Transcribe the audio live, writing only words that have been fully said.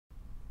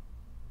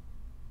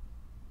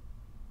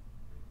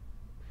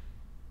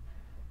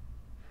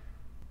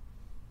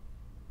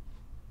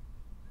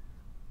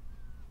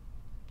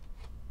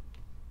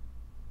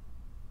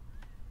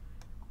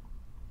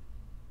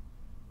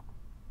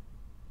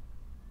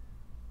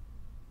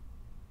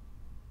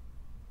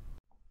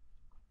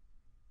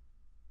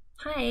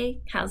Hi,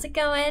 how's it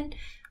going?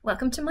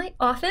 Welcome to my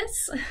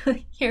office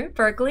here at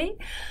Berkeley.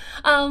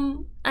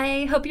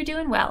 I hope you're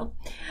doing well.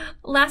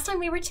 Last time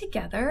we were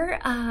together,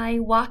 I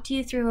walked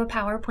you through a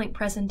PowerPoint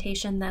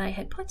presentation that I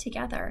had put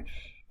together.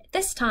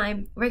 This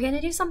time, we're going to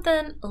do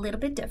something a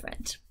little bit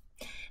different.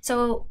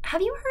 So,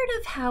 have you heard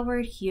of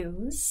Howard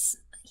Hughes?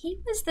 He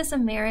was this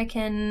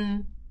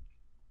American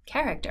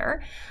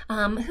character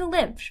who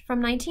lived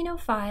from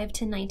 1905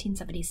 to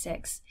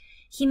 1976.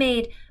 He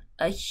made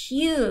a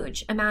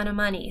huge amount of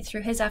money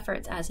through his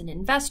efforts as an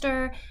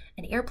investor,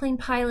 an airplane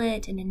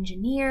pilot, an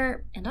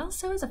engineer, and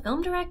also as a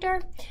film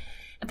director.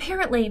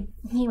 Apparently,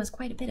 he was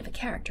quite a bit of a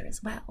character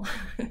as well.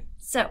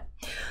 So,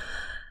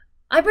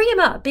 I bring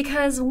him up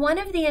because one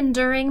of the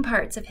enduring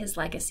parts of his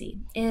legacy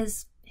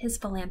is his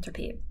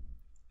philanthropy.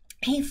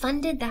 He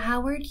funded the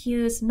Howard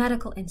Hughes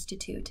Medical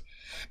Institute.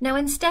 Now,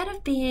 instead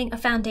of being a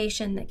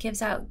foundation that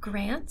gives out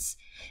grants,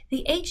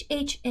 the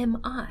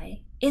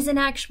HHMI is an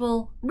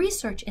actual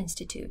research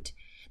institute.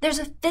 There's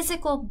a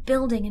physical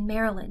building in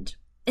Maryland.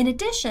 In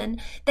addition,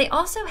 they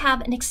also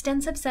have an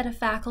extensive set of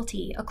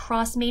faculty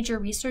across major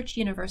research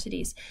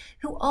universities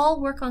who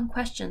all work on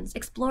questions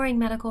exploring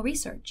medical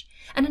research.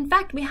 And in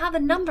fact, we have a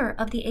number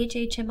of the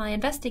HHMI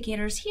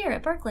investigators here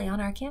at Berkeley on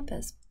our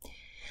campus.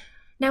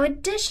 Now,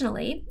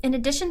 additionally, in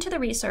addition to the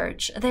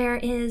research, there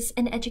is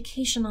an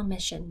educational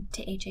mission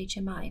to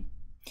HHMI.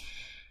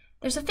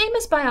 There's a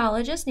famous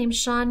biologist named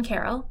Sean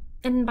Carroll,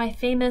 and by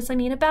famous, I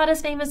mean about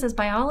as famous as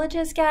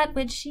biologists get,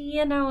 which,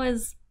 you know,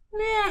 is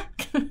meh.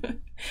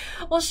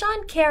 Well,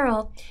 Sean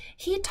Carroll,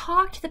 he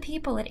talked the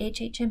people at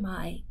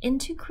HHMI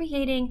into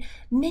creating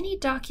mini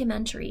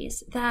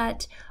documentaries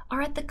that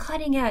are at the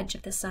cutting edge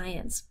of the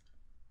science.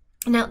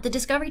 Now, the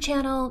Discovery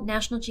Channel,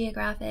 National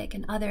Geographic,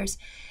 and others,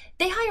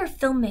 they hire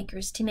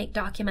filmmakers to make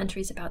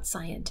documentaries about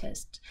science.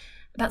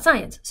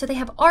 So they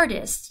have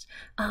artists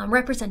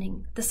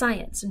representing the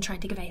science and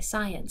trying to convey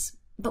science.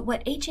 But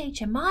what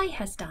HHMI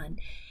has done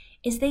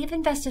is they've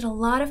invested a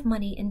lot of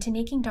money into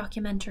making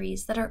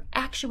documentaries that are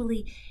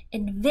actually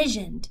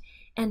envisioned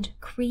and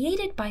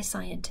created by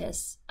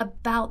scientists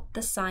about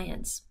the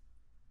science.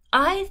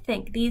 I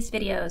think these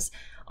videos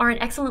are an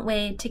excellent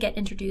way to get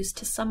introduced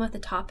to some of the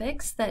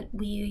topics that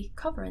we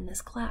cover in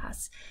this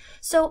class.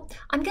 So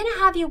I'm going to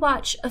have you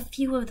watch a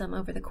few of them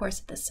over the course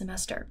of this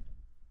semester.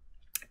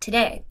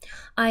 Today,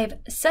 I've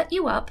set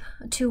you up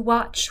to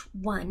watch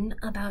one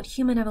about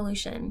human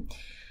evolution.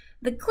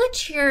 The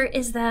glitch here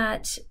is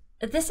that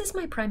this is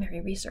my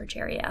primary research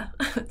area.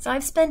 So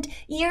I've spent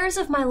years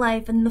of my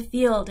life in the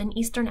field in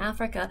Eastern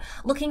Africa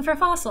looking for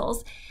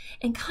fossils,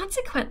 and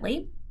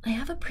consequently, I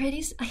have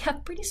pretty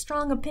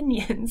strong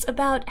opinions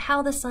about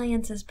how the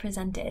science is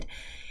presented.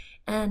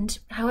 And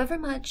however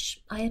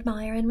much I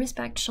admire and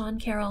respect Sean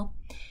Carroll,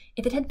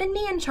 if it had been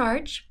me in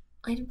charge,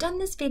 I'd have done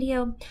this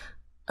video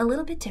a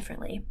little bit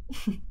differently.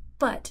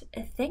 But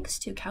thanks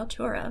to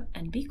Kaltura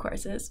and B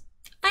courses,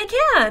 I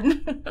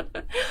can!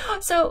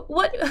 So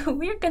what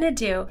we're going to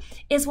do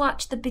is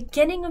watch the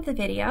beginning of the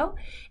video,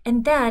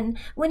 and then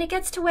when it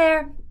gets to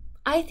where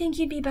I think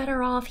you'd be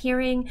better off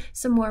hearing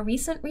some more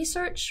recent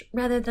research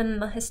rather than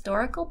the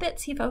historical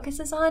bits he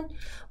focuses on,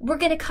 we're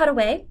going to cut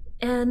away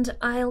and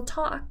I'll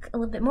talk a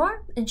little bit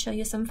more and show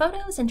you some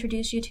photos,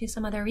 introduce you to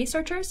some other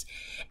researchers,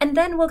 and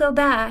then we'll go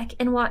back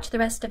and watch the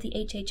rest of the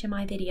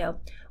HHMI video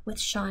with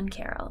Sean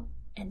Carroll.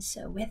 And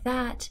so with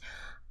that,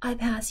 I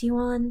pass you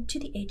on to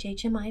the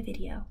HHMI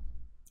video.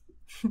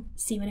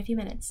 See you in a few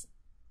minutes.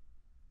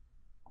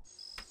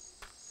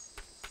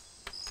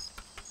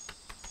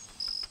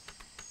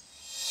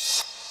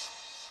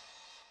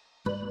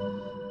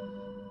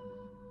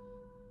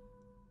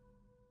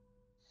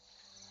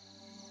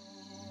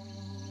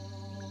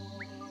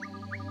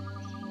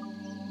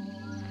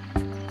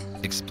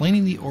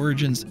 Explaining the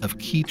origins of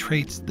key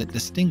traits that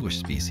distinguish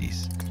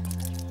species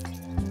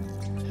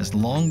has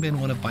long been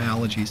one of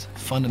biology's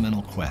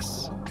fundamental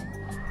quests.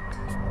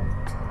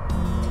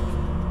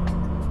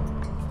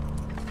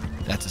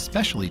 That's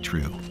especially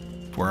true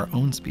for our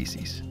own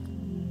species.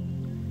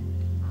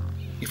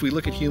 If we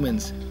look at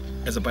humans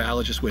as a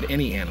biologist would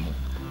any animal,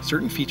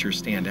 certain features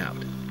stand out.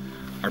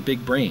 Our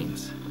big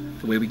brains,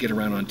 the way we get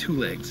around on 2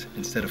 legs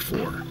instead of 4,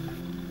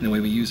 and the way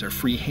we use our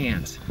free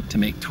hands to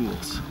make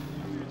tools.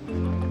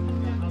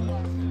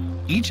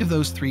 Each of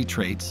those 3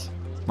 traits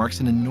marks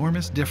an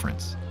enormous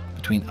difference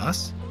between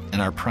us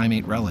and our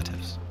primate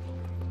relatives.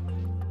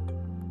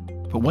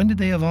 But when did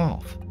they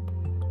evolve?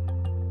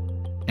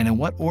 And in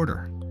what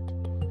order?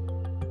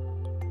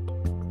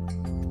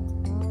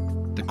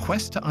 The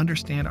quest to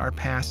understand our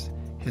past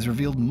has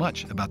revealed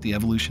much about the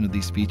evolution of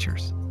these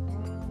features.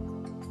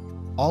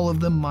 All of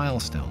them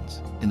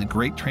milestones in the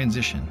great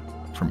transition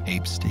from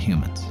apes to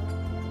humans.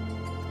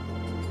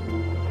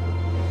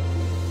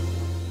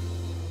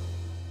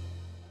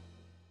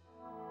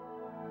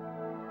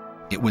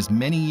 It was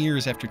many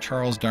years after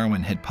Charles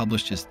Darwin had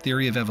published his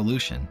theory of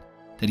evolution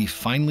that he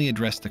finally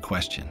addressed the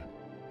question,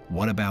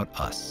 what about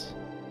us?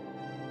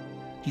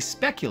 He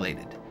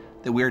speculated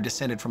that we are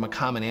descended from a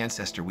common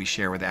ancestor we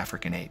share with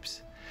African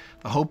apes.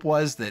 The hope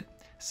was that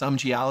some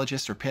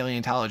geologists or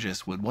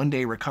paleontologists would one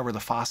day recover the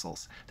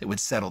fossils that would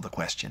settle the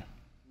question.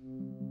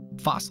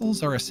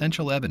 Fossils are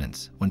essential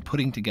evidence when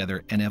putting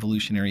together an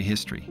evolutionary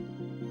history.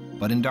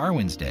 But in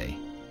Darwin's day,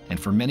 and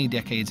for many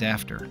decades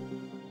after,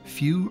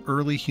 few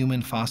early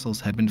human fossils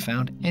had been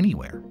found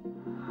anywhere.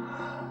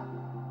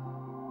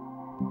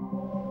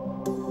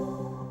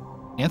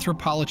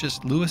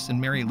 Anthropologists Lewis and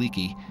Mary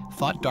Leakey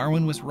thought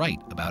Darwin was right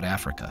about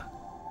Africa.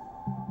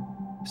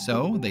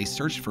 So they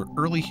searched for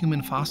early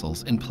human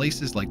fossils in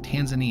places like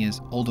Tanzania's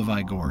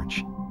Olduvai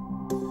Gorge.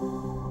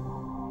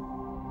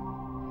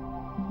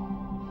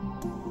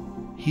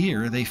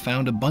 Here they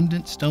found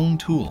abundant stone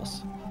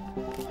tools.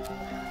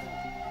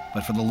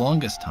 But for the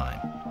longest time,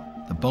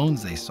 the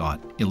bones they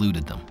sought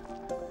eluded them.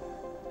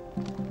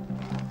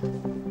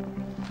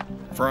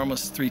 For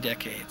almost 3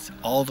 decades,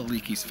 all the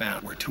Leakeys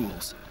found were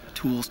tools.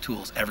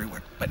 Tools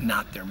everywhere, but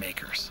not their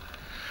makers.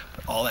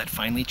 But all that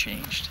finally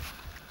changed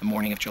the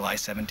morning of July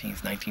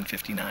 17th,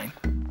 1959.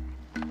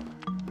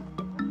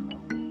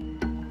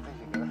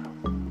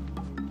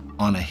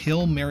 On a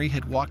hill Mary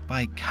had walked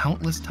by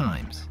countless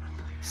times,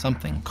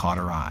 something caught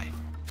her eye.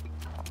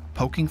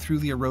 Poking through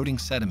the eroding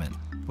sediment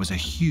was a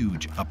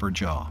huge upper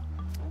jaw.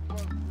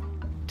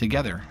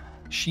 Together,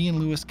 she and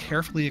Lewis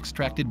carefully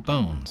extracted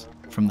bones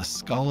from the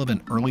skull of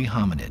an early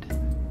hominid.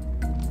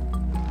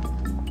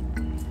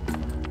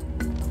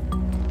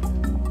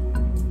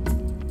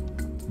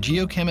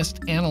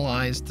 Geochemists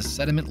analyzed the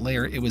sediment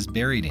layer it was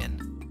buried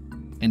in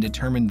and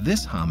determined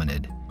this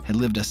hominid had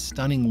lived a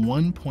stunning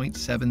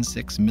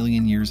 1.76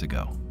 million years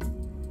ago.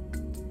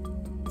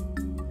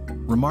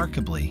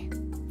 Remarkably,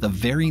 the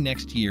very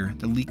next year,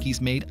 the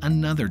Leakeys made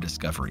another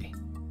discovery.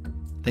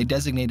 They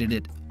designated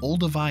it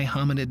Olduvai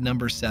hominid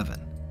number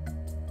 7.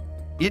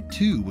 It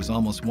too was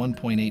almost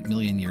 1.8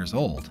 million years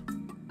old,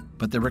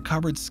 but the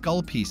recovered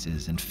skull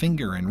pieces and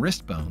finger and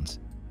wrist bones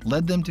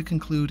led them to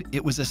conclude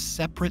it was a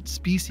separate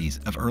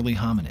species of early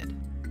hominid.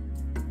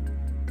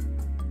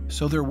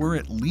 So there were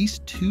at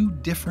least 2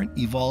 different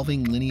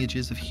evolving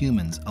lineages of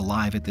humans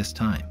alive at this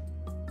time.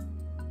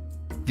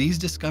 These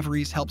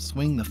discoveries helped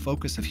swing the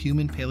focus of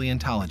human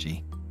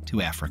paleontology to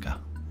Africa.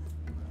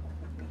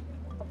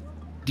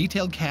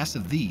 Detailed casts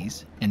of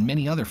these and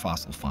many other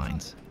fossil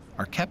finds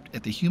are kept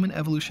at the Human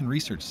Evolution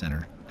Research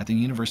Center at the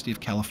University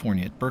of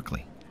California at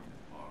Berkeley.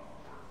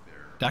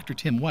 Dr.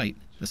 Tim White,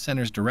 the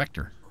center's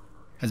director,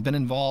 has been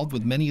involved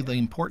with many of the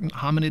important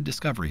hominid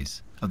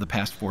discoveries of the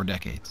past 4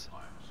 decades.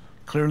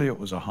 Clearly it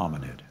was a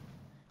hominid.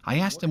 I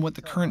asked him what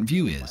the current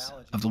view is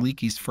of the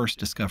Leakeys' first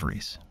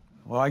discoveries.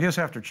 Well, I guess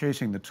after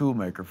chasing the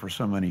toolmaker for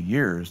so many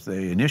years,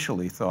 they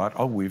initially thought,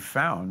 oh, we've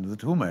found the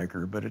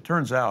toolmaker, but it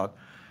turns out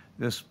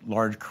this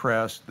large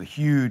crest, the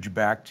huge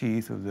back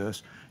teeth of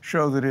this,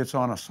 show that it's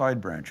on a side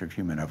branch of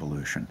human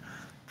evolution.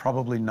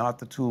 Probably not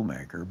the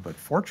toolmaker, but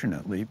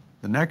fortunately,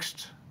 the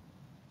next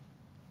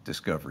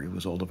discovery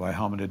was Olduvai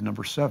hominid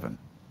number 7,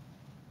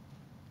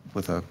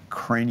 with a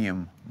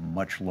cranium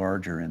much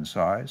larger in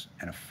size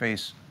and a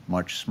face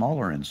much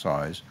smaller in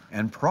size,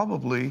 and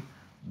probably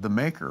the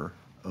maker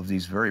of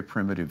these very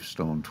primitive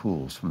stone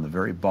tools from the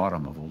very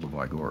bottom of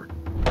Olduvai Gorge.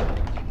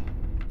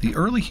 The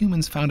early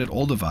humans found at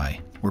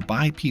Olduvai were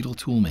bipedal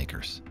tool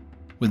makers,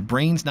 with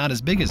brains not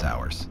as big as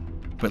ours,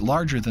 but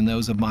larger than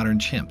those of modern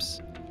chimps,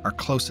 our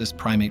closest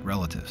primate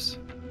relatives.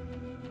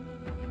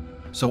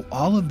 So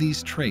all of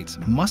these traits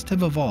must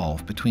have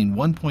evolved between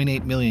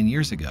 1.8 million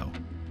years ago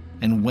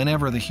and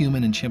whenever the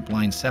human and chimp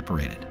lines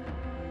separated.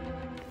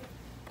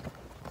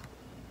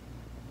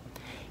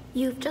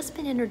 You've just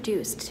been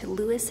introduced to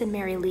Lewis and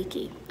Mary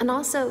Leakey, and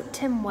also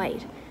Tim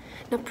White.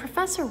 Now,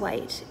 Professor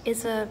White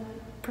is a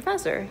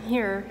professor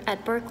here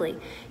at Berkeley.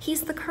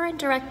 He's the current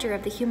director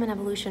of the Human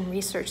Evolution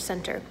Research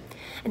Center,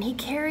 and he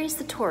carries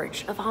the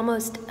torch of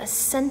almost a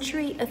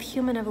century of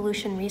human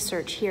evolution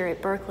research here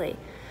at Berkeley.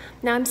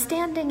 Now, I'm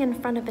standing in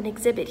front of an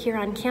exhibit here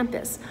on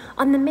campus,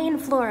 on the main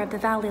floor of the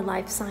Valley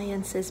Life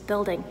Sciences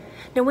building.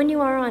 Now, when you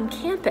are on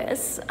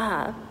campus,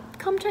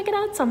 come check it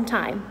out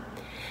sometime.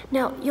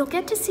 Now, you'll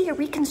get to see a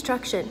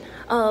reconstruction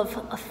of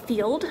a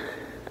field.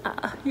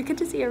 You get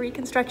to see a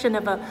reconstruction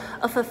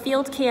of a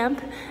field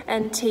camp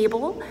and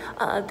table.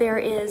 There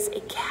is a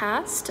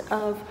cast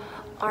of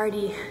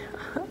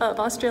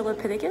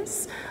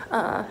Australopithecus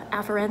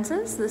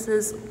afarensis. This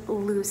is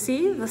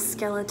Lucy, the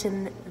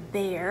skeleton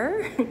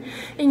there.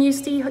 And you'll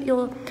see her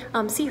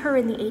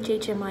in the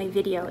HHMI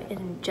video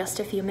in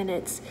just a few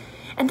minutes.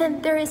 And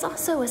then there is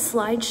also a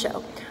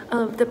slideshow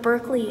of the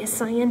Berkeley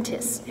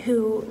scientists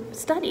who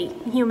study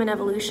human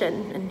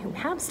evolution and who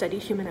have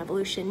studied human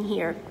evolution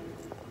here.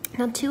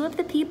 Now, 2 of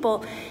the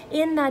people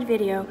in that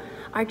video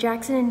are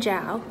Jackson and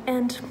Zhao,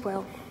 and,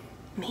 well,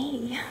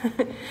 me.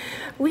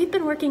 We've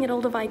been working at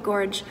Olduvai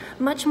Gorge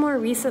much more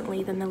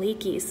recently than the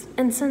Leakeys,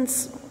 and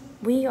since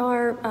we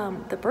are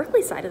the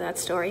Berkeley side of that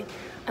story,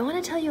 I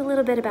want to tell you a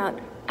little bit about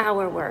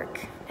our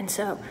work. And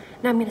so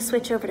now I'm going to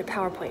switch over to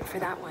PowerPoint for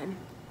that one.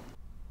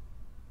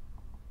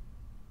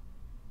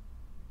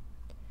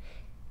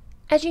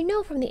 As you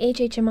know from the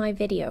HHMI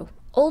video,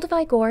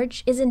 Olduvai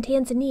Gorge is in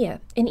Tanzania,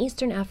 in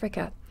Eastern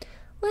Africa.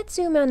 Let's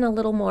zoom in a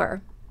little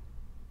more.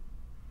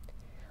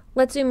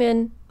 Let's zoom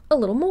in a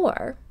little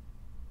more,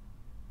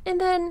 and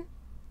then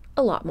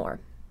a lot more.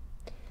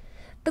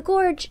 The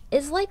gorge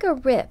is like a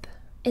rip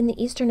in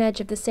the eastern edge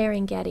of the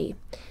Serengeti.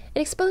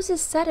 It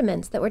exposes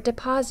sediments that were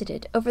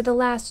deposited over the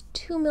last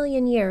 2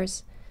 million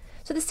years.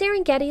 So the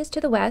Serengeti is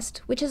to the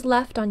west, which is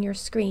left on your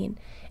screen,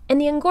 and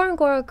the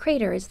Ngorongoro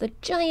crater is the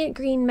giant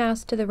green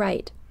mass to the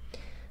right.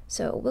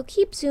 So we'll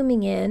keep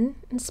zooming in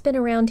and spin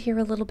around here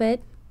a little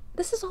bit.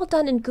 This is all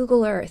done in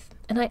Google Earth,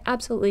 and I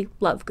absolutely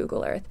love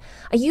Google Earth.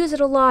 I use it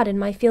a lot in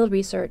my field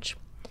research.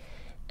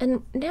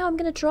 And now I'm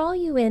going to draw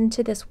you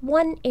into this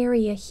one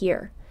area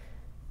here.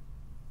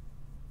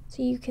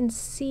 So you can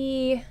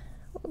see,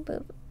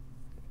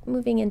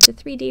 moving into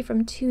 3D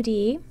from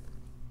 2D.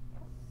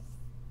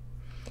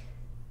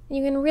 And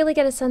you can really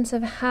get a sense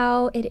of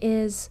how it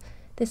is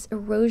this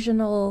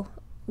erosional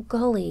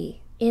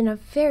gully in a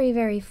very,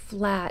 very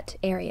flat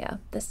area,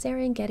 the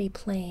Serengeti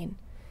Plain.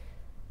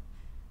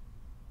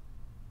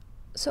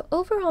 So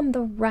over on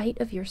the right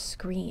of your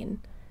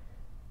screen,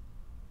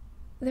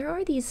 there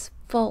are these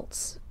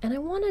faults, and I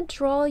want to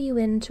draw you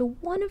into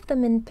one of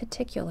them in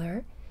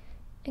particular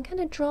and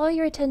kind of draw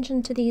your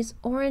attention to these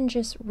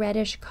orangish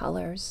reddish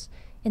colors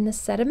in the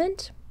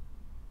sediment.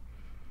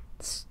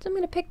 I'm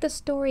going to pick the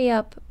story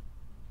up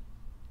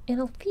in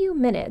a few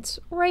minutes,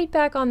 right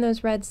back on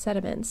those red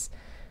sediments.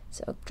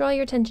 So draw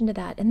your attention to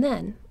that, and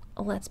then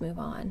let's move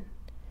on.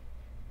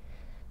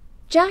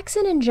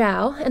 Jackson and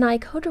Zhao and I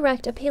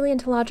co-direct a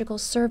paleontological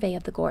survey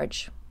of the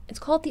gorge. It's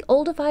called the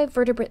Olduvai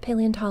Vertebrate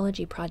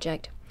Paleontology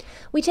Project.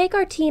 We take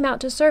our team out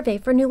to survey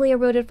for newly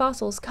eroded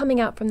fossils coming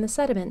out from the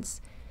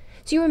sediments.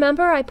 So you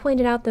remember I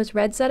pointed out those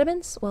red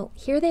sediments? Well,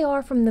 here they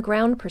are from the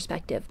ground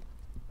perspective.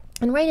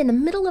 And right in the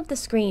middle of the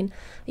screen,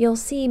 you'll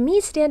see me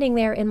standing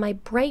there in my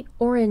bright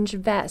orange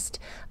vest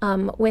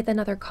with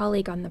another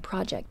colleague on the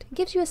project. It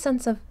gives you a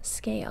sense of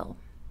scale.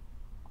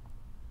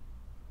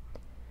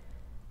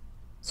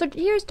 So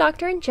here's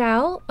Dr. and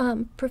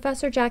Zhao,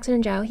 Professor Jackson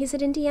and Zhao. He's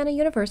at Indiana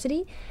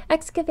University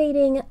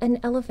excavating an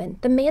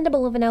elephant, the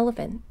mandible of an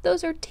elephant.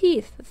 Those are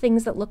teeth,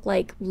 things that look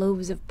like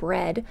loaves of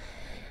bread.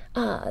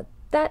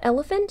 That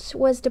elephant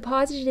was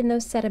deposited in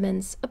those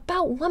sediments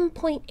about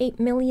 1.8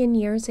 million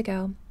years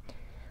ago.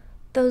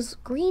 Those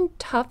green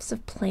tufts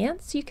of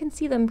plants, you can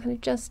see them kind of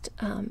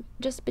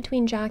just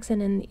between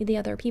Jackson and the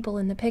other people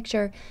in the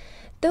picture.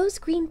 Those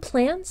green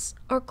plants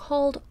are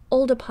called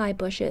Olduvai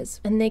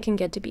bushes, and they can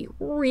get to be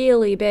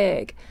really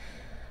big.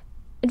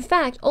 In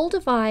fact,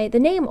 Olduvai, the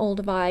name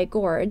Olduvai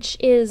Gorge,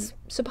 is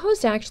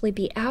supposed to actually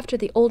be after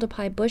the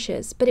Olduvai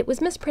bushes, but it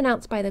was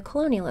mispronounced by the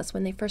colonialists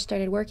when they first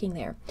started working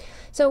there.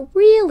 So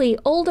really,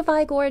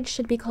 Olduvai Gorge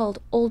should be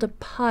called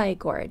Olduvai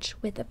Gorge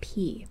with a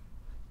P.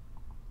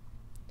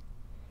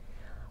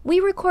 We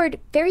record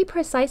very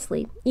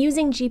precisely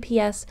using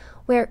GPS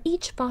where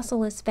each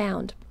fossil is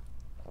found.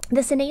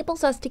 This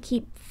enables us to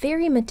keep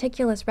very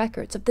meticulous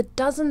records of the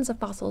dozens of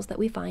fossils that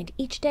we find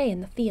each day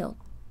in the field.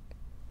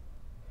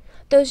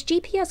 Those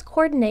GPS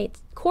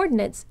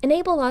coordinates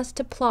enable us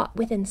to plot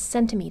within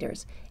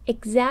centimeters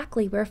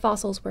exactly where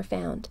fossils were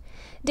found.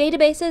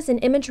 Databases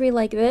and imagery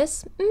like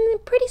this,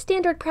 pretty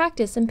standard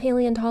practice in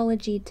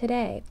paleontology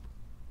today.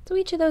 So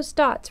each of those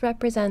dots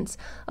represents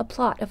a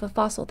plot of a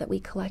fossil that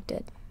we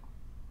collected.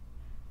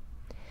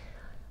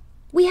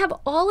 We have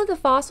all of the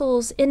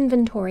fossils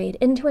inventoried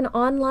into an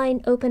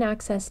online open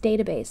access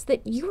database that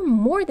you're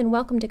more than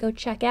welcome to go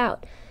check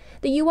out.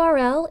 The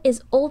URL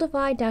is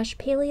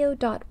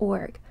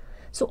olduvai-paleo.org.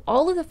 So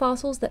all of the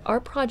fossils that our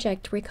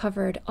project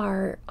recovered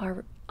are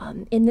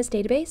in this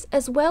database,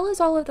 as well as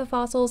all of the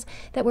fossils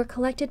that were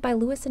collected by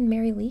Lewis and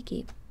Mary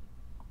Leakey.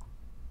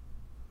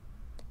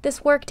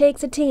 This work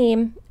takes a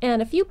team,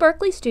 and a few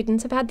Berkeley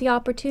students have had the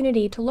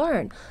opportunity to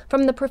learn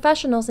from the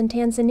professionals in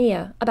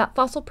Tanzania about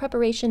fossil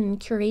preparation and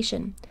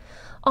curation.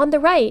 On the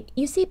right,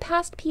 you see a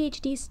past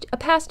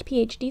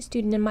PhD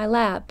student in my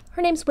lab.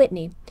 Her name's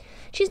Whitney.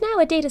 She's now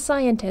a data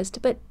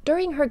scientist, but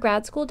during her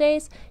grad school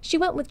days, she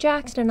went with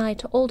Jackson and I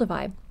to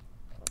Olduvai.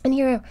 And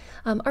here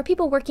are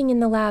people working in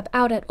the lab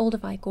out at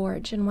Olduvai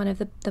Gorge in one of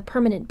the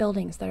permanent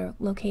buildings that are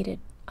located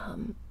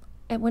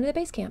at one of the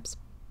base camps.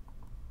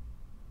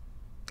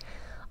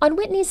 On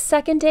Whitney's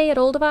second day at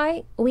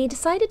Olduvai, we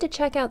decided to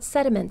check out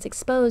sediments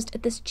exposed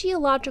at this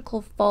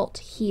geological fault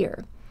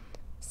here.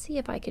 See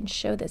if I can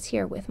show this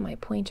here with my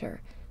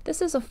pointer.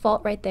 This is a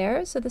fault right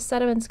there, so the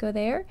sediments go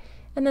there,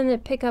 and then they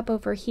pick up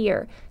over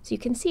here. So you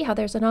can see how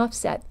there's an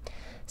offset.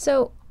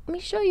 So let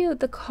me show you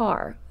the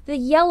car. The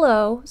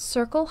yellow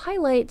circle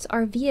highlights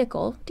our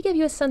vehicle to give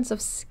you a sense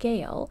of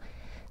scale.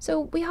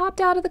 So we hopped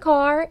out of the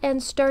car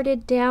and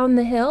started down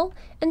the hill,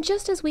 and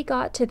just as we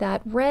got to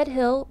that red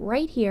hill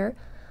right here,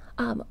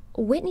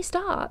 Whitney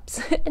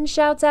stops and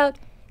shouts out,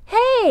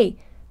 "Hey,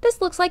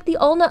 this looks like the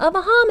ulna of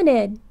a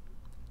hominid."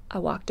 I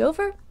walked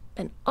over,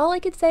 and all I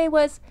could say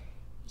was,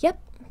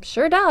 "Yep,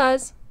 sure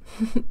does."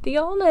 The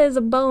ulna is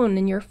a bone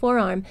in your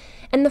forearm,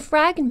 and the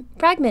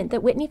fragment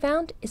that Whitney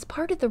found is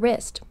part of the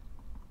wrist.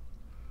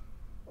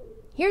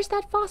 Here's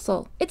that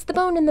fossil. It's the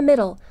bone in the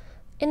middle,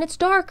 and it's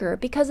darker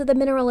because of the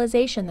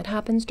mineralization that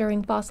happens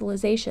during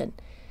fossilization.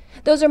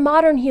 Those are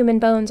modern human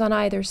bones on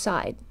either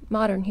side,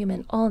 modern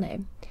human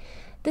ulnae.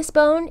 This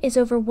bone is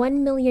over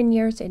 1 million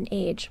years in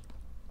age,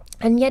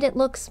 and yet it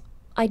looks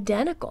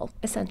identical,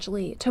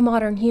 essentially, to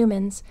modern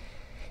humans.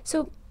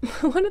 So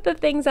one of the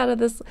things out of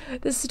this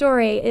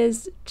story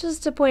is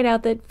just to point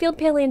out that field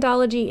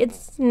paleontology,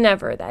 it's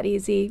never that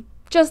easy.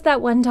 Just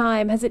that one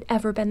time has it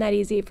ever been that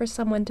easy for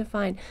someone to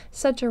find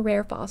such a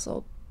rare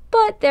fossil.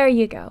 But there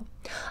you go.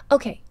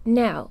 Okay,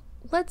 now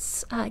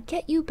let's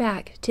get you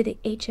back to the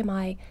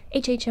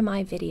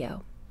HHMI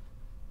video.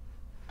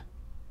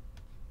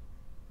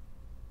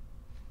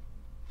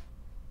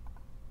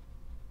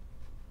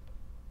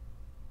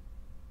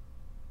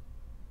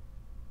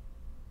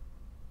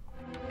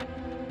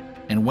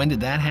 And when did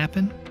that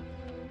happen?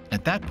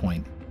 At that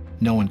point,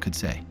 no one could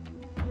say.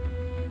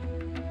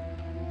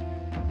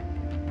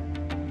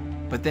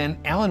 But then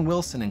Alan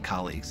Wilson and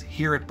colleagues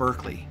here at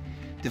Berkeley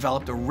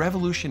developed a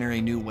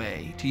revolutionary new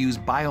way to use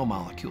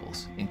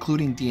biomolecules,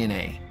 including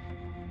DNA,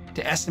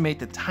 to estimate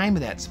the time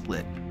of that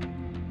split.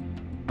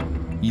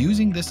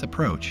 Using this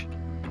approach,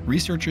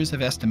 researchers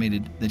have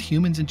estimated that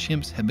humans and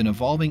chimps have been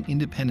evolving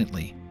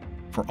independently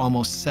for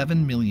almost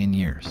 7 million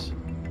years.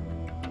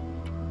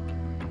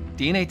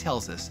 DNA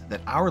tells us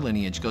that our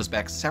lineage goes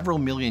back several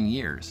million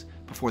years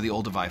before the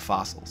Olduvai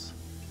fossils.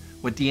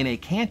 What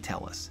DNA can't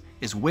tell us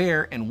is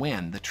where and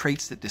when the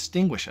traits that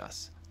distinguish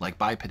us, like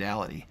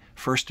bipedality,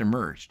 first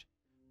emerged.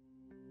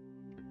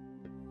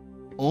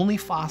 Only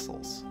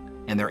fossils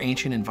and their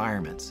ancient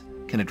environments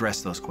can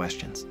address those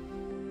questions.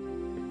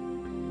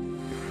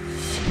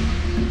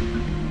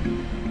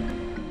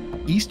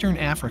 Eastern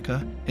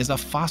Africa is a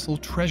fossil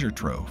treasure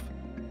trove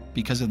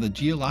because of the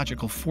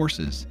geological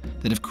forces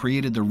that have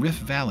created the rift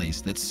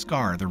valleys that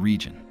scar the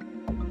region.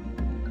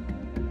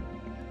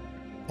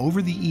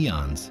 Over the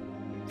eons,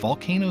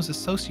 volcanoes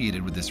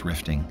associated with this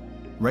rifting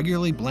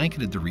regularly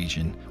blanketed the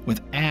region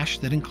with ash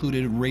that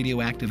included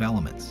radioactive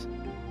elements,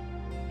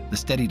 the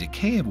steady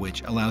decay of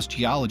which allows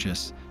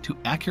geologists to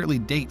accurately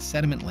date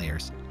sediment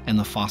layers and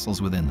the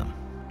fossils within them.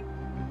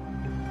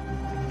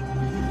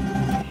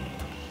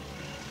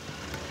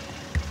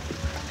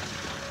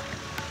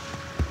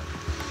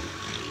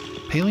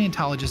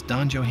 Paleontologist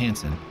Don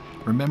Johansen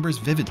remembers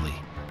vividly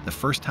the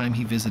first time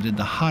he visited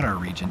the Hadar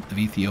region of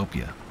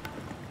Ethiopia.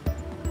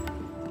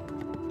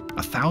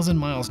 1,000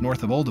 miles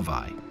north of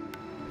Olduvai,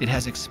 it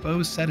has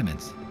exposed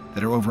sediments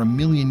that are over 1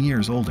 million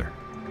years older.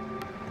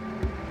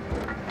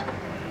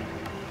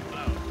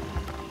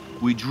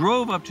 We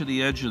drove up to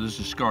the edge of this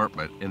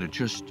escarpment and it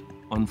just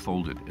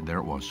unfolded, and there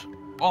it was.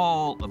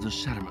 All of the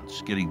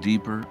sediments getting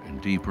deeper and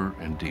deeper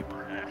and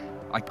deeper.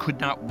 I could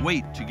not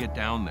wait to get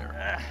down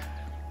there.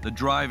 The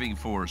driving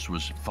force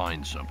was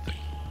find something.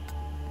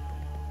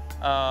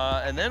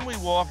 And then we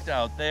walked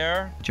out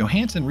there.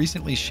 Johansen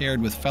recently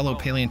shared with fellow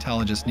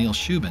paleontologist Neil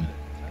Shubin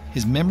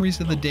his memories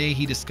of the day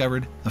he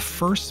discovered the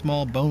first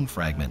small bone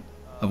fragment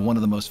of one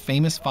of the most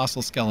famous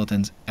fossil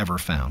skeletons ever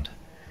found.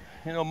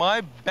 You know,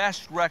 my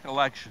best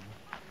recollection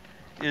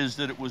is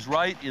that it was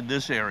right in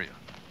this area.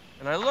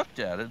 And I looked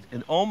at it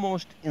and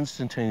almost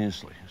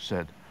instantaneously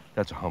said,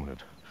 that's a hominid.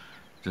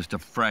 Just a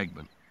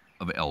fragment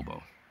of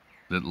elbow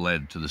that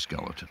led to the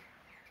skeleton.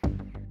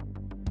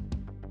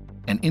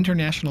 An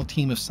international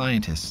team of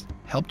scientists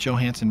helped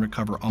Johansen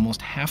recover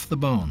almost half the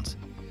bones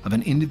of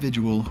an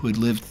individual who had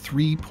lived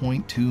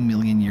 3.2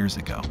 million years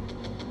ago.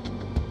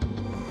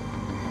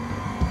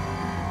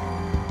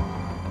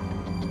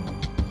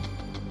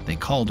 They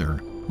called her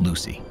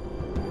Lucy.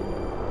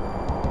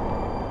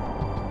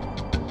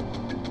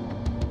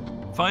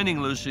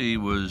 Finding Lucy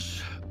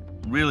was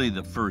really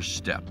the first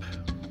step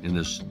in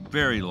this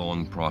very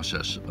long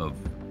process of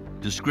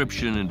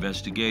description,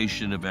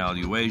 investigation,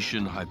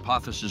 evaluation,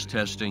 hypothesis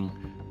testing,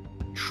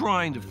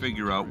 trying to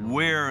figure out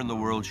where in the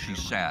world she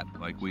sat,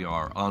 like we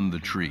are on the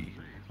tree,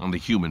 on the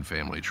human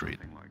family tree.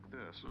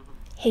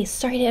 Hey,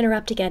 sorry to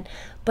interrupt again,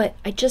 but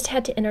I just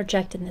had to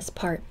interject in this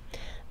part.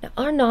 Now,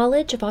 our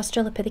knowledge of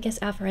Australopithecus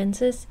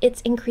afarensis,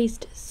 it's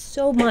increased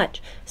so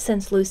much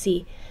since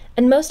Lucy,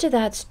 and most of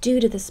that's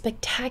due to the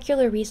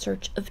spectacular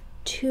research of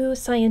 2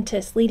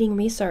 scientists leading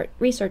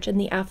research in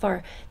the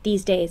Afar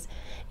these days,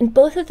 and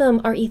both of them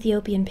are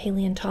Ethiopian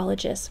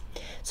paleontologists.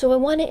 So I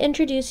want to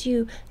introduce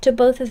you to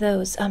both of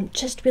those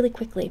just really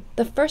quickly.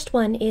 The first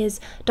one is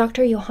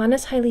Dr.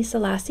 Johannes Haile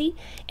Selassie,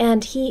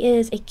 and he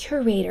is a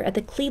curator at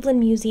the Cleveland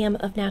Museum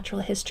of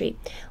Natural History.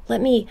 Let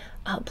me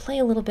play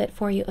a little bit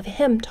for you of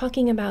him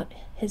talking about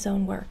his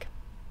own work.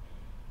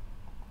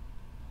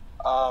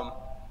 I'm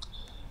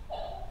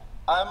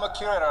a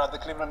curator at the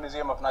Cleveland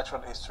Museum of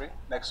Natural History,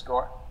 next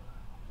door.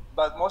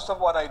 But most of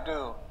what I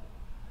do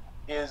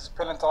is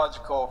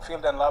paleontological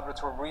field and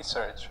laboratory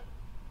research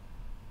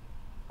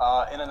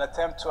in an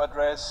attempt to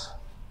address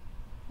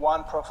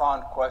one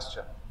profound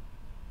question,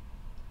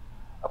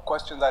 a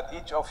question that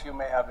each of you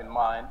may have in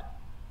mind,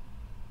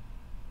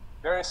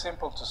 very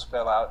simple to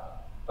spell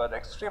out, but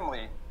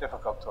extremely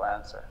difficult to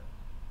answer.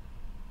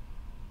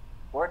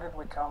 Where did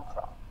we come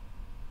from?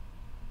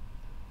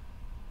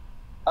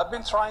 I've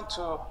been trying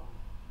to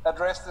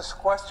address this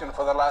question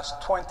for the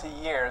last 20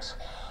 years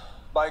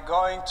by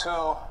going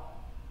to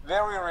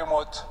very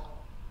remote,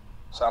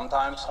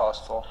 sometimes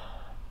hostile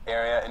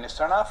area in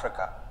Eastern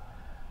Africa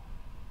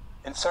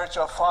in search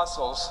of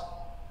fossils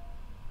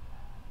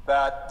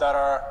that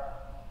are,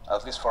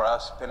 at least for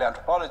us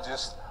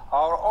paleoanthropologists,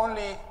 our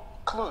only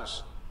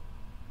clues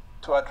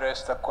to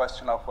address the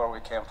question of where we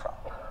came from.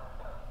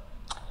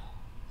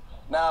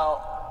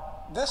 Now,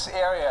 this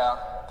area,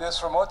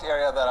 this remote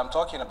area that I'm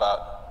talking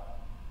about,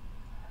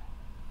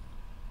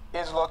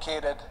 is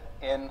located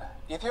in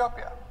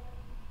Ethiopia,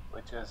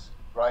 which is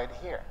right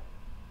here.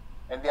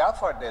 And the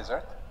Afar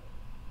Desert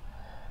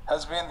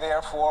has been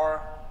there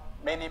for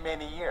many,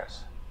 many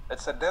years.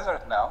 It's a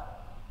desert now,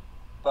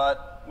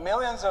 but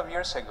millions of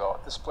years ago,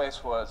 this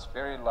place was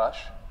very lush,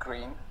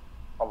 green,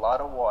 a lot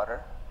of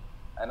water,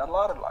 and a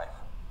lot of life.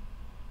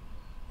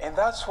 And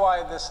that's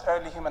why these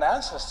early human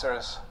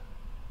ancestors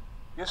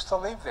used to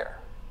live there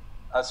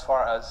as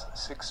far as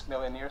 6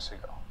 million years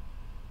ago.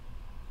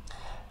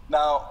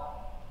 Now,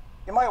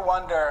 you might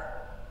wonder,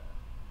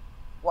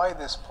 why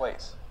this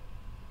place?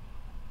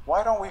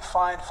 Why don't we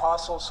find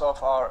fossils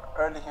of our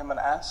early human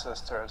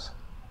ancestors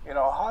in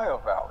Ohio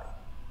Valley?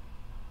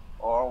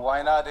 Or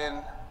why not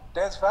in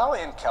Death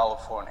Valley in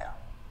California?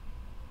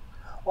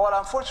 Well,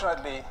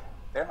 unfortunately,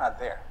 they're not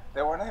there.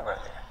 They were never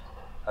there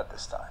at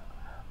this time.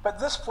 But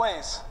this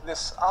place,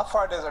 this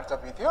Afar Desert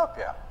of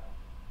Ethiopia,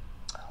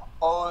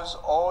 owes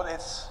all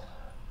its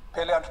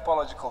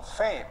paleoanthropological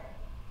fame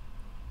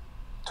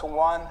to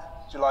one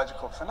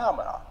geological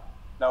phenomenon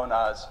known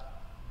as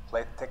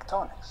plate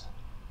tectonics.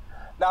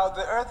 Now,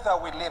 the Earth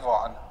that we live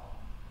on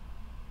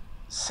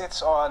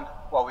sits on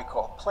what we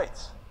call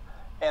plates.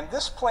 And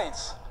these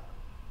plates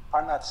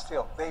are not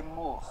still, they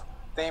move.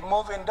 They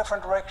move in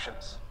different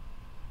directions.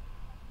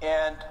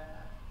 And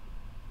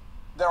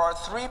there are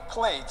 3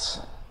 plates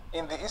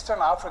in the Eastern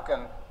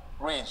African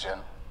region,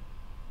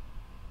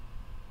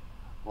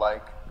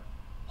 like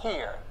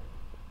here,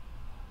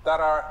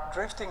 that are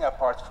drifting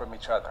apart from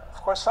each other.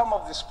 Of course, some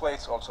of these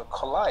plates also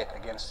collide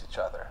against each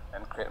other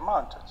and create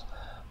mountains.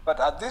 But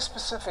at this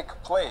specific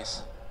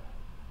place,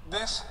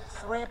 these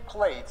 3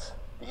 plates,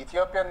 the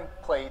Ethiopian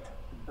plate,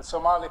 the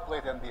Somali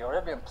plate, and the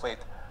Arabian plate,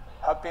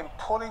 have been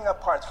pulling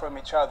apart from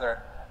each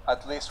other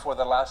at least for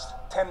the last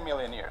 10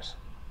 million years.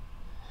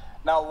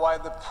 Now, while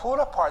they pull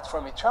apart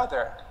from each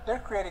other, they're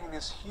creating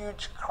this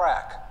huge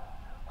crack,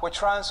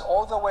 which runs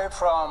all the way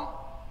from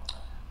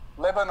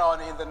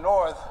Lebanon in the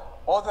north,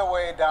 all the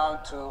way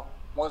down to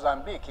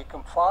Mozambique. You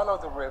can follow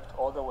the rift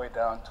all the way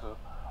down to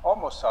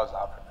almost South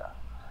Africa.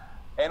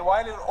 And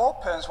while it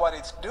opens, what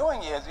it's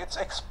doing is it's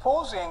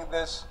exposing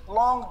these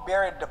long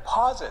buried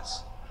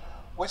deposits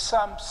with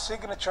some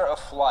signature of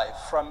life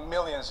from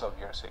millions of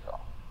years ago.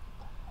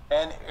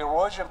 And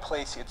erosion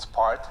plays its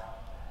part,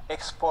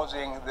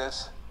 exposing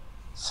these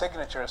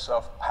signatures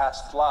of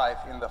past life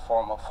in the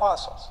form of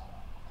fossils.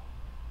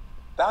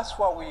 That's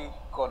what we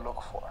go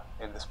look for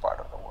in this part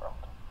of the world.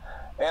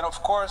 And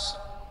of course,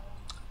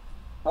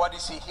 what you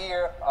see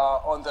here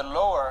on the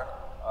lower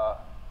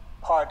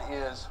part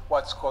is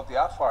what's called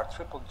the Afar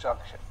triple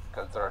junction,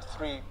 because there are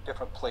 3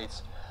 different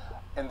plates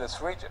in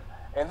this region.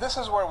 And this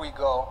is where we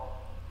go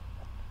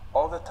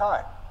all the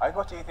time. I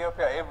go to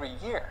Ethiopia every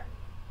year.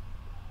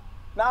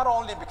 Not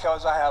only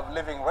because I have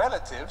living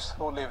relatives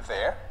who live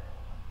there,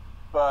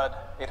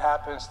 but it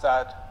happens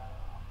that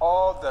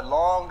all the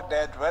long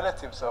dead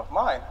relatives of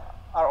mine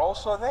are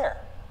also there.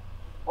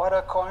 What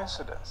a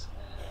coincidence,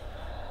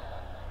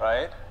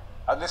 right?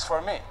 At least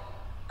for me,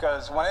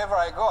 because whenever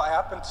I go, I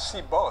happen to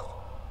see both,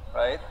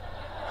 right?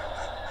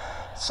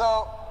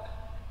 So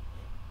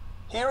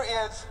here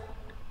is.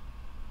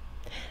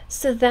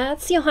 So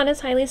that's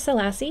Johannes Haile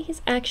Selassie.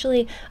 He's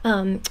actually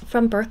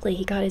from Berkeley.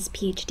 He got his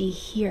PhD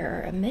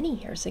here many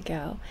years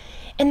ago.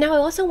 And now I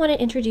also want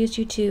to introduce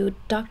you to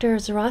Dr.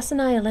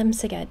 Zorasanay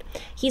Alemseged.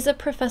 He's a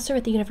professor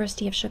at the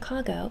University of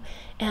Chicago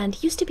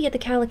and used to be at the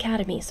Cal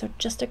Academy, so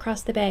just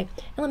across the bay.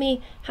 And let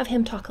me have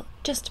him talk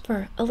just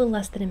for a little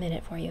less than a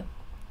minute for you.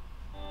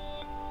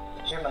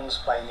 Humans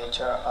by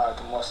nature are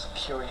the most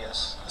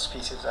curious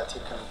species that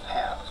you can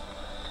have.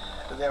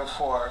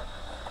 Therefore,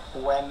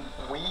 when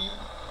we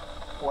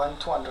want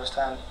to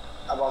understand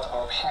about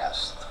our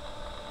past,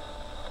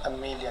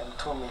 1 million,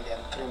 2 million,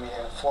 3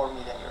 million, 4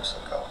 million years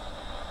ago,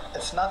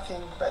 it's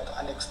nothing but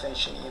an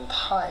extension in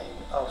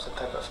time of the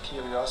type of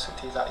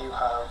curiosity that you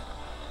have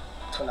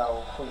to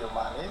know who your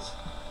mom is,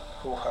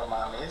 who her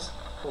mom is,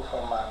 who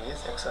her mom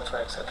is, etc.,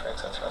 etc.,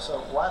 etc. So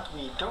what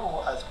we do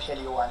as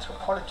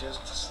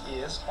paleoanthropologists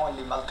is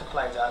only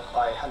multiply that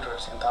by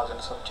hundreds and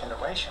thousands of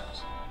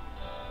generations.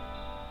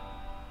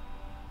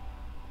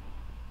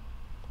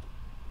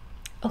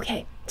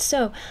 Okay,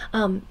 so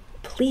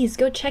please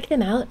go check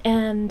them out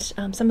and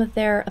some of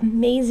their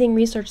amazing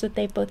research that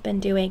they've both been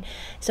doing.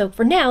 So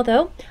for now,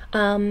 though,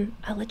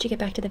 I'll let you get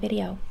back to the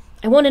video.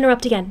 I won't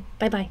interrupt again.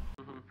 Bye-bye.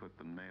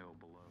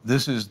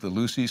 This is the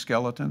Lucy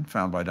skeleton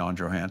found by Don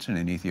Johanson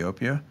in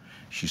Ethiopia.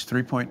 She's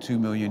 3.2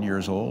 million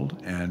years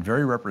old and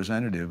very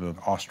representative of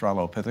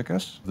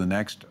Australopithecus, the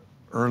next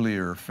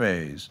earlier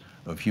phase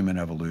of human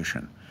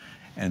evolution.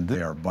 And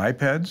they are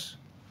bipeds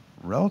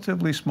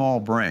relatively small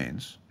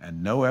brains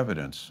and no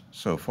evidence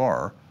so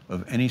far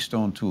of any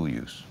stone tool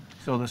use.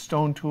 So the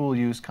stone tool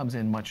use comes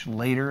in much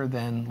later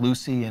than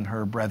Lucy and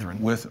her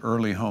brethren. With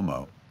early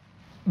Homo.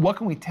 What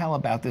can we tell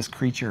about this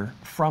creature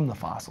from the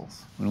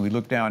fossils? When we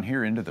look down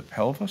here into the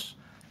pelvis,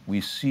 we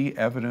see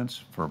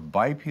evidence for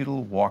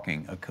bipedal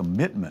walking, a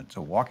commitment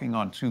to walking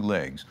on two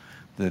legs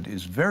that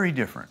is very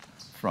different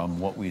from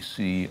what we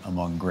see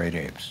among great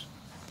apes.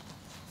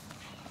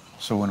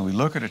 So when we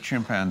look at a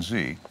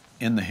chimpanzee,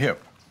 in the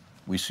hip,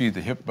 we see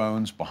the hip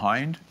bones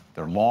behind.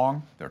 They're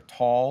long, they're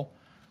tall,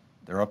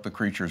 they're up the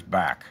creature's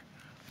back.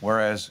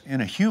 Whereas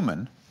in a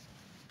human,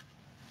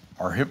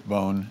 our hip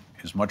bone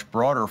is much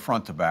broader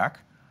front to back,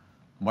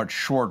 much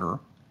shorter,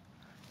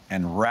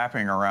 and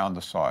wrapping around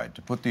the side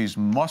to put these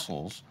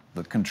muscles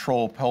that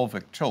control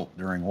pelvic tilt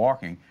during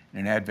walking in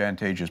an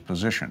advantageous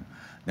position.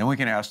 Then we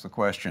can ask the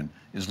question,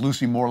 is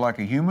Lucy more like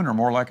a human or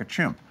more like a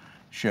chimp?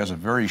 She has a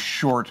very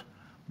short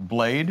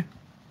blade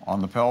on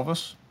the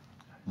pelvis,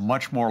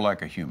 much more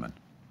like a human.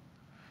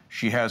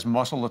 She has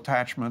muscle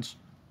attachments,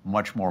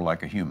 much more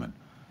like a human.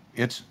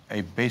 It's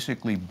a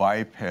basically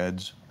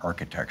biped's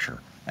architecture,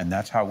 and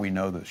that's how we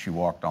know that she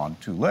walked on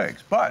two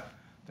legs. But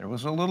there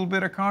was a little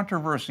bit of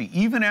controversy.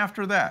 Even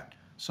after that,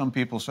 some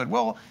people said,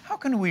 well, how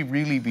can we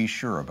really be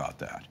sure about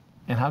that?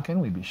 And how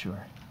can we be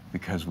sure?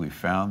 Because we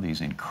found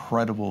these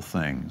incredible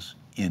things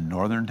in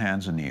northern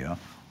Tanzania,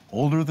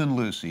 older than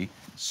Lucy,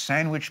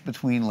 sandwiched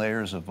between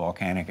layers of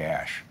volcanic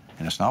ash.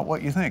 And it's not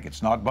what you think,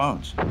 it's not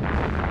bones.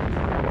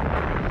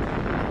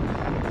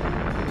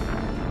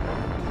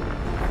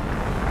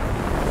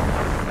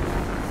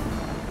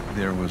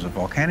 There was a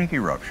volcanic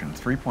eruption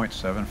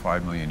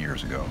 3.75 million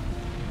years ago.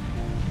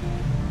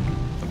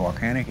 The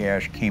volcanic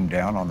ash came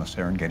down on the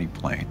Serengeti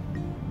Plain,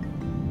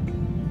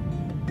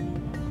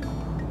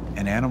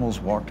 and animals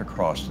walked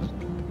across it.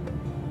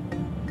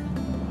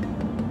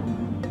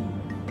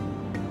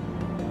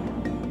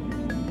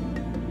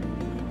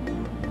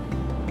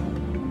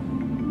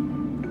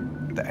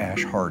 The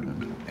ash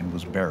hardened and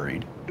was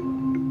buried.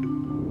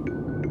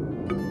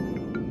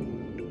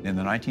 In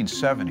the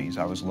 1970s,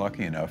 I was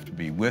lucky enough to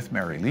be with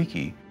Mary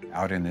Leakey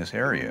out in this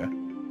area,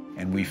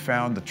 and we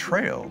found the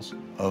trails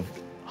of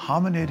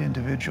hominid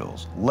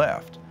individuals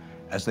left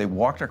as they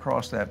walked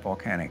across that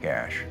volcanic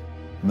ash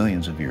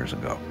millions of years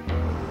ago.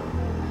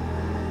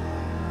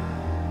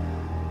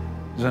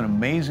 It's an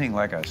amazing,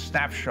 like a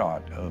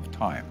snapshot of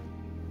time.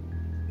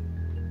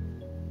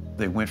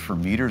 They went for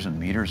meters and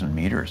meters and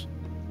meters.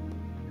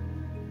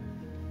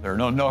 There are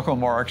no knuckle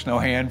marks, no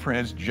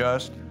handprints,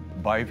 just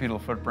bipedal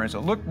footprints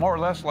that look more or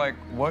less like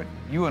what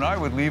you and I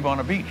would leave on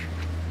a beach.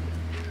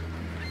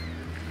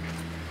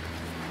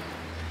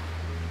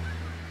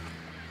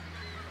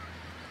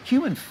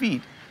 Human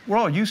feet, we're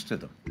all used to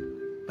them,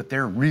 but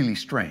they're really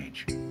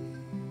strange.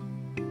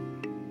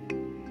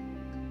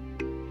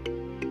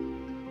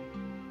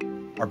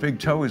 Our big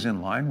toe is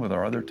in line with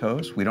our other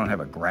toes. We don't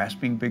have a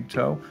grasping big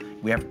toe.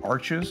 We have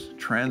arches,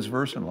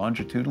 transverse and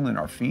longitudinal in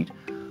our feet.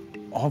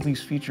 All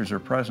these features are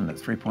present at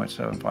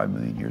 3.75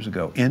 million years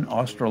ago in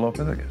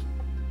Australopithecus.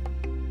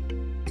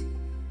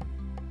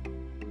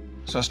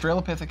 So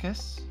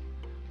Australopithecus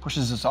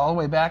pushes us all the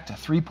way back to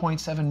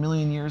 3.7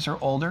 million years or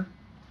older.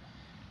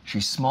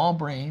 She's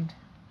small-brained,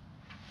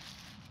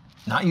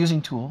 not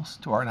using tools,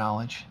 to our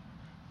knowledge,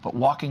 but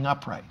walking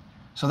upright.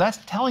 So that's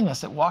telling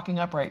us that walking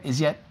upright is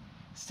yet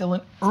still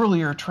an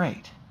earlier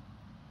trait.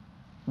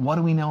 What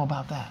do we know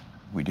about that?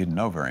 We didn't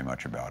know very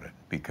much about it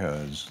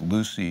because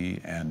Lucy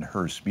and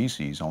her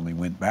species only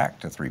went back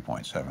to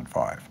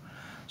 3.75.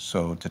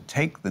 So to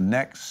take the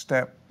next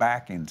step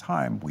back in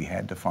time, we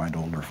had to find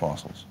older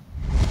fossils.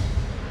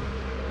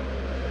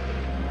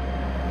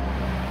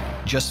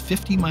 Just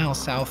 50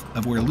 miles south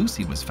of where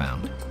Lucy was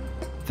found,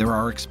 there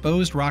are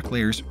exposed rock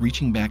layers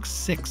reaching back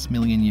 6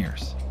 million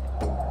years.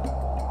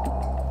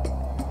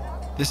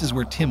 This is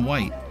where Tim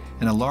White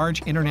and a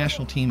large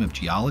international team of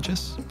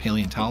geologists,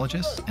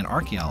 paleontologists, and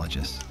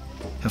archaeologists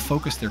have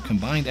focused their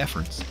combined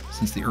efforts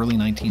since the early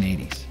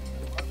 1980s.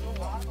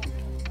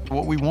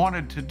 What we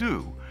wanted to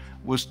do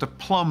was to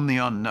plumb the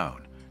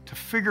unknown, to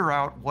figure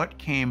out what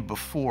came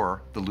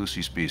before the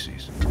Lucy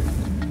species.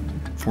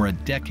 For a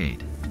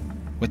decade,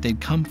 what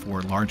they'd come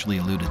for largely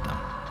eluded them,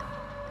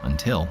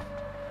 until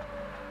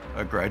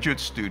a graduate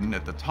student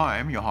at the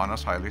time,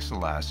 Johannes Haile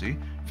Selassie,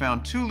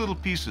 found two little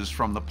pieces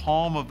from the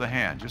palm of the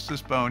hand, just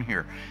this bone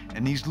here.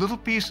 And these little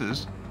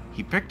pieces,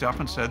 he picked up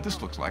and said,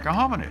 this looks like a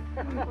hominid.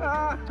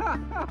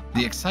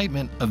 The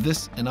excitement of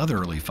this and other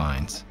early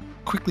finds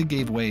quickly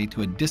gave way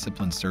to a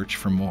disciplined search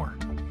for more.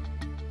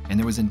 And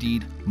there was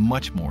indeed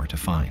much more to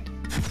find.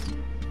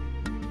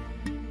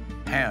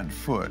 Hand,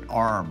 foot,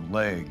 arm,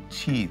 leg,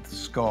 teeth,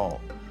 skull,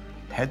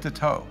 head to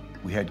toe,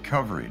 we had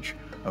coverage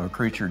of a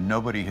creature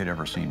nobody had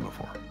ever seen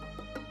before.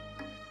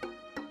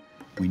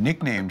 We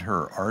nicknamed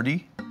her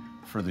Ardi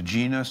for the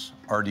genus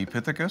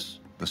Ardipithecus.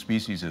 The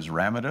species is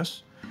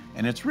Ramidus,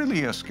 and it's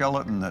really a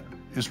skeleton that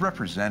is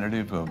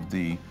representative of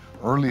the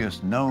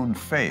earliest known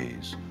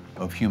phase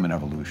of human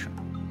evolution.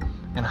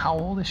 And how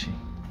old is she?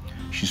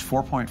 She's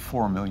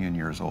 4.4 million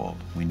years old.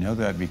 We know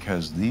that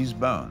because these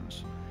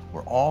bones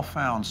were all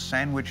found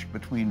sandwiched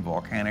between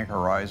volcanic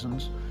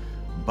horizons,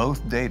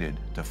 both dated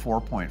to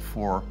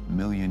 4.4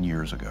 million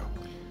years ago.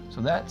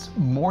 So that's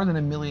more than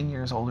 1 million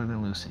years older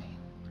than Lucy.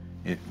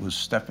 It was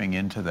stepping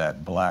into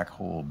that black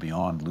hole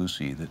beyond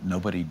Lucy that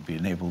nobody'd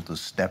been able to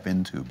step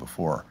into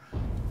before.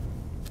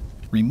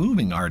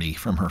 Removing Artie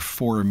from her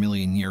 4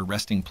 million year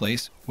resting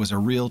place was a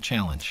real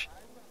challenge.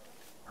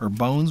 Her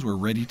bones were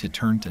ready to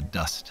turn to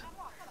dust.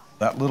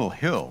 That little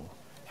hill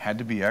had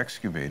to be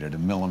excavated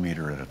 1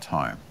 millimeter at a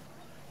time.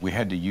 We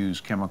had to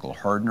use chemical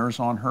hardeners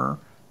on her,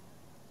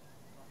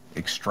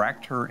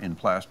 extract her in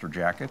plaster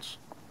jackets,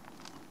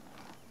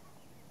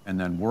 and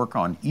then work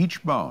on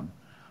each bone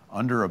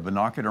under a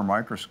binocular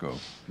microscope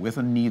with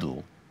a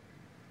needle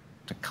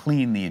to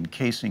clean the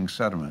encasing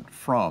sediment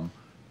from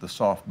the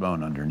soft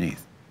bone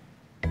underneath.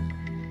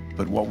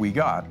 But what we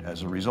got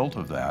as a result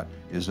of that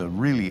is a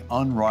really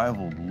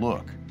unrivaled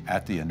look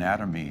at the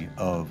anatomy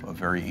of a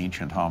very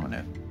ancient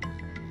hominid.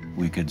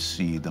 We could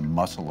see the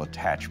muscle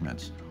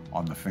attachments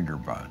on the finger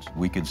bones.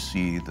 We could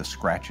see the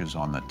scratches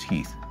on the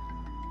teeth.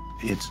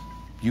 It's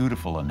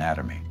beautiful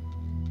anatomy.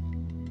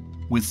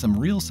 With some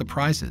real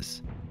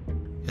surprises,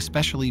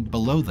 especially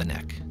below the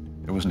neck.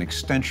 There was an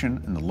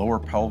extension in the lower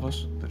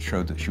pelvis that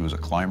showed that she was a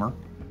climber.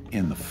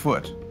 In the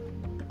foot,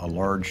 a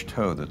large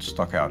toe that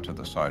stuck out to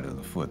the side of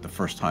the foot, the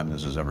first time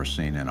this is ever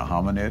seen in a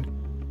hominid,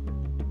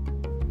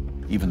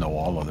 even though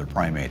all other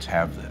primates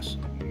have this.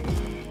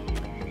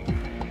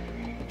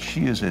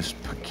 She is this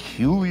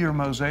peculiar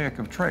mosaic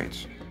of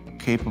traits,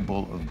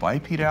 capable of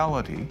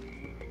bipedality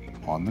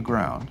on the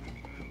ground,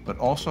 but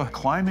also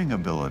climbing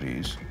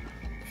abilities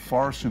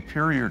far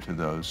superior to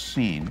those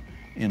seen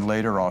in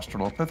later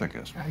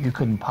Australopithecus. You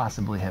couldn't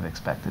possibly have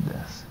expected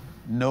this.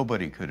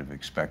 Nobody could have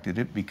expected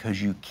it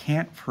because you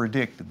can't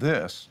predict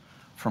this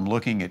from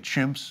looking at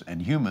chimps and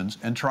humans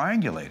and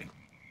triangulating.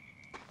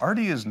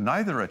 Artie is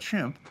neither a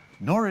chimp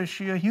nor is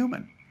she a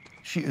human.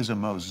 She is a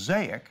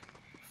mosaic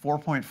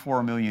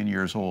 4.4 million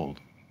years old.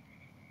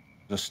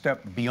 A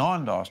step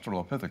beyond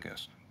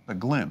Australopithecus, a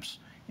glimpse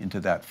into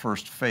that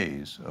first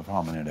phase of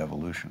hominid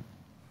evolution.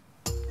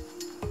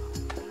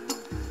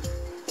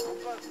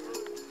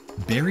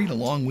 Buried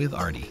along with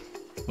Artie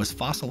was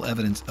fossil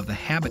evidence of the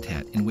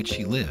habitat in which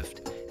she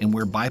lived and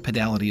where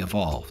bipedality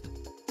evolved.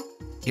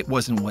 It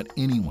wasn't what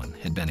anyone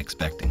had been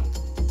expecting.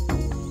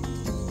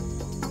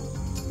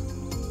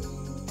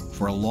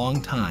 For a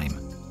long time,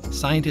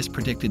 scientists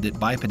predicted that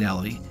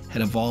bipedality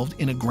had evolved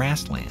in a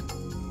grassland.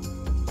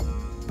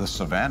 The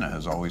savanna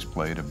has always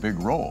played a big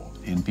role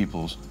in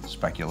people's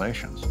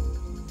speculations.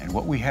 And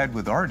what we had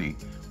with Artie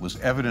was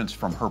evidence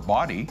from her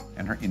body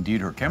and indeed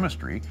her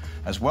chemistry,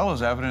 as well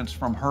as evidence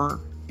from her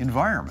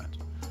environment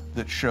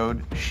that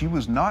showed she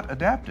was not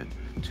adapted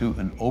to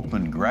an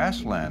open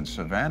grassland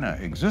savanna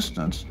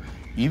existence,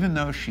 even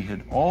though she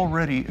had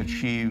already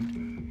achieved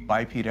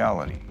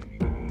bipedality.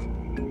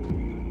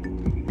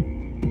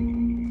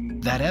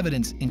 That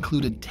evidence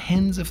included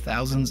tens of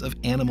thousands of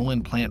animal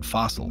and plant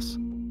fossils,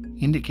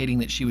 indicating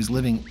that she was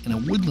living in a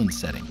woodland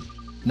setting,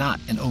 not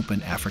an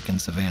open African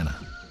savanna.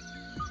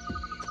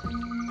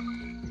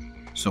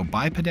 So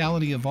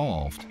bipedality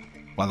evolved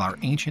while our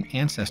ancient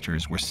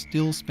ancestors were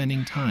still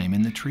spending time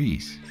in the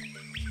trees.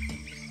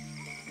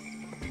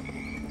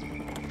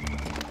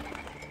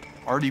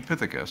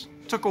 Ardipithecus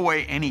took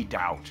away any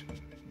doubt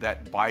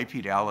that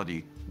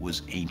bipedality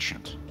was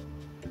ancient.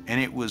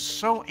 And it was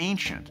so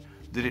ancient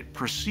that it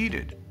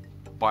preceded,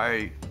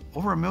 by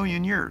over 1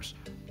 million years,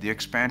 the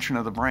expansion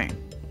of the brain,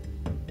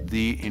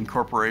 the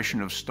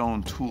incorporation of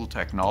stone tool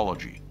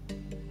technology.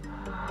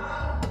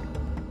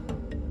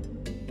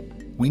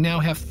 We now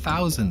have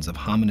thousands of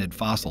hominid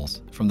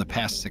fossils from the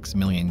past 6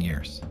 million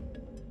years.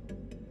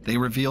 They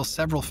reveal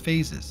several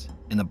phases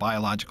in the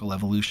biological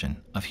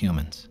evolution of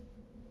humans.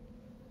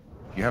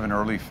 You have an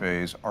early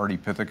phase,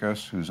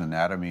 Ardipithecus, whose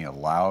anatomy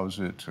allows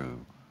it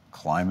to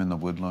climb in the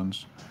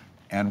woodlands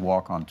and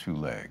walk on 2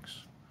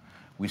 legs.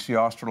 We see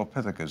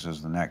Australopithecus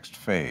as the next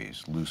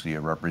phase, Lucy a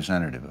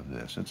representative of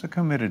this. It's a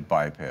committed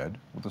biped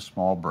with a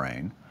small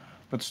brain,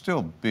 but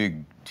still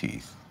big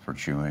teeth for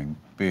chewing,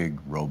 big,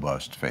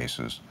 robust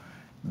faces.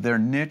 Their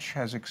niche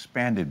has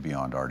expanded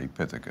beyond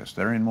Ardipithecus.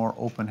 They're in more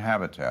open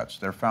habitats.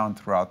 They're found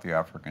throughout the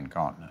African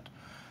continent.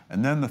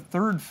 And then the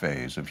third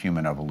phase of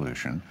human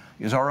evolution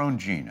is our own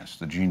genus,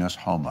 the genus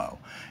Homo.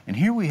 And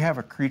here we have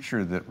a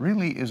creature that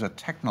really is a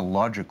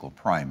technological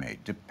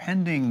primate,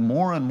 depending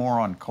more and more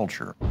on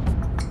culture.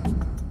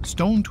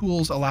 Stone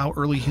tools allow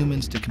early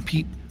humans to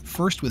compete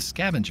first with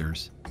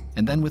scavengers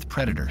and then with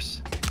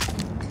predators.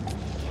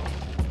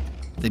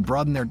 They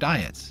broaden their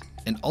diets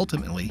and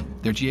ultimately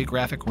their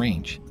geographic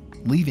range,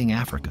 leaving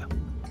Africa.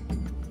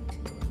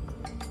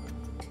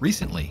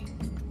 Recently,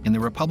 in the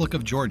Republic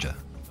of Georgia,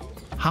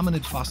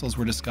 hominid fossils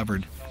were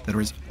discovered that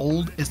are as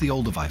old as the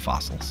Olduvai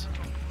fossils.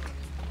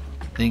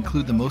 They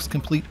include the most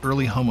complete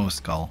early Homo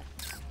skull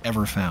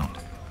ever found.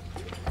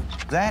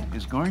 That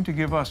is going to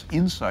give us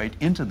insight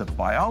into the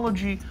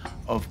biology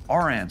of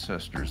our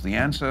ancestors, the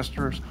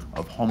ancestors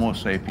of Homo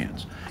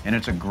sapiens. And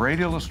it's a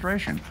great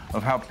illustration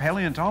of how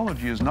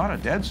paleontology is not a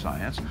dead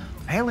science.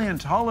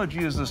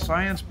 Paleontology is the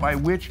science by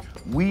which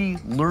we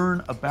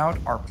learn about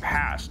our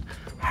past,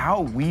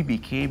 how we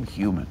became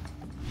human.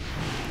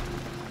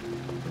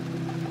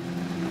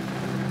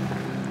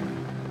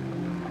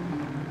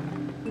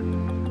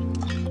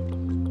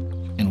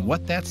 And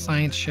what that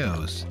science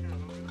shows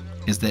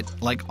is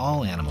that, like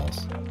all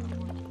animals,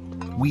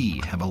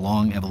 we have a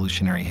long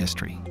evolutionary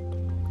history.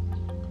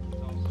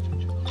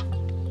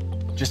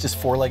 Just as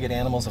four-legged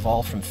animals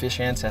evolved from fish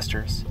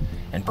ancestors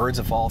and birds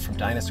evolved from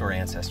dinosaur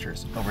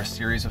ancestors over a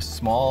series of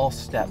small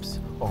steps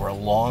over a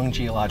long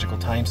geological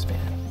time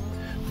span,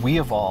 we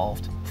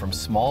evolved from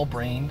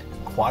small-brained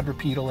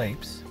quadrupedal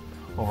apes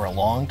over a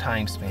long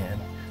time span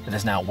that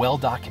is now well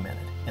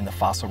documented in the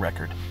fossil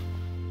record